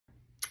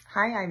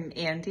Hi, I'm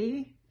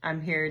Andie.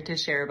 I'm here to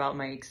share about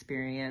my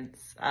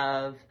experience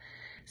of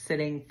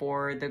sitting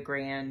for the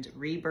grand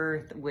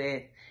rebirth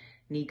with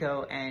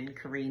Nico and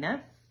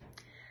Karina.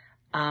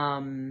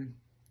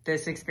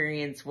 This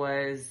experience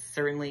was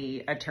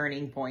certainly a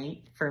turning point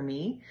for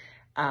me.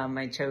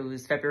 I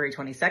chose February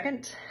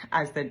 22nd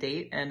as the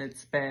date, and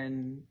it's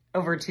been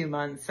over 2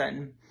 months,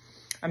 and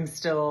I'm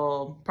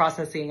still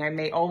processing. I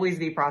may always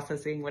be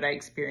processing what I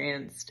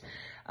experienced,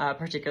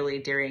 particularly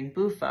during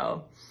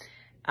Bufo.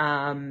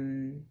 I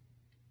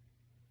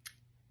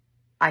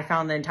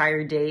found the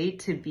entire day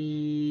to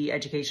be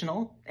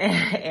educational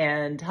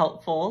and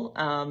helpful,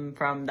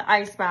 from the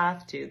ice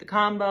bath to the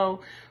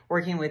combo,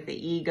 working with the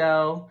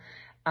ego.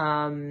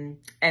 And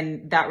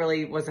that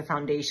really was a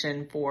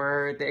foundation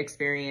for the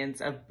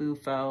experience of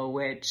Bufo,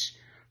 which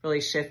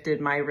really shifted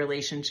my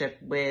relationship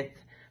with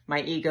my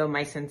ego,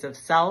 my sense of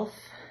self.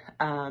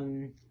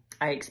 I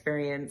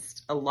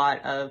experienced a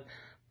lot of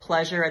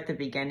pleasure at the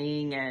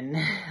beginning and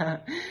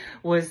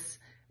was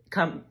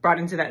brought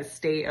into that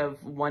state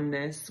of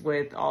oneness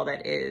with all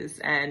that is.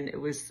 And it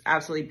was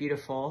absolutely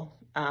beautiful.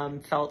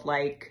 Felt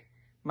like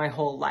my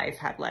whole life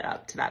had led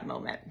up to that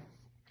moment.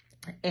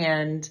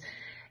 And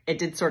it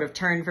did sort of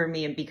turn for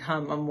me and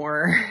become a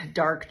more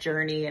dark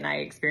journey. And I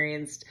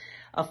experienced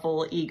a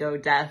full ego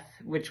death,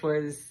 which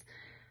was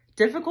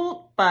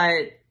difficult,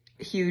 but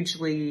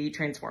hugely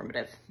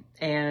transformative.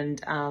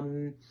 And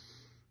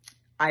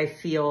I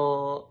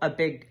feel a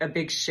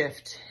big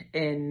shift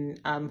in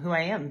who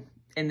I am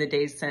in the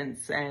days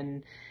since.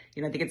 And,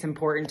 I think it's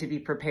important to be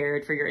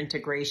prepared for your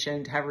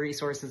integration, to have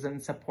resources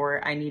and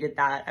support. I needed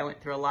that. I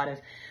went through a lot of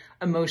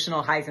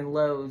emotional highs and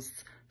lows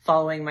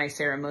following my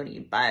ceremony,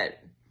 but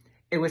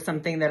it was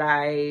something that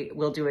I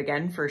will do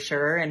again for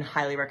sure and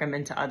highly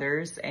recommend to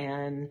others.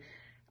 And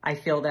I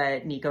feel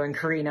that Nico and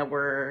Karina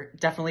were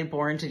definitely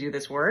born to do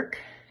this work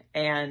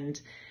and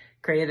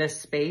created a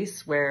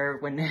space where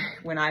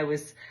when I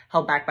was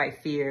held back by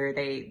fear,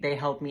 they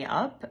held me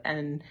up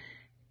and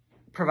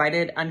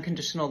provided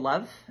unconditional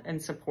love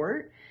and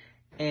support.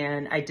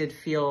 And I did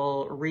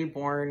feel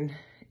reborn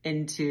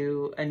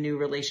into a new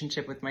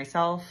relationship with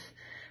myself,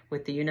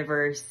 with the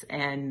universe,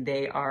 and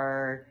they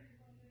are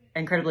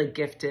incredibly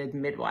gifted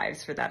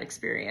midwives for that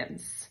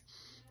experience.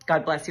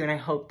 God bless you, and I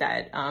hope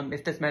that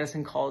if this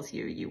medicine calls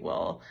you, you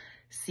will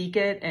seek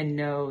it and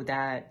know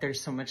that there's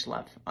so much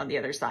love on the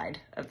other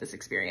side of this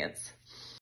experience.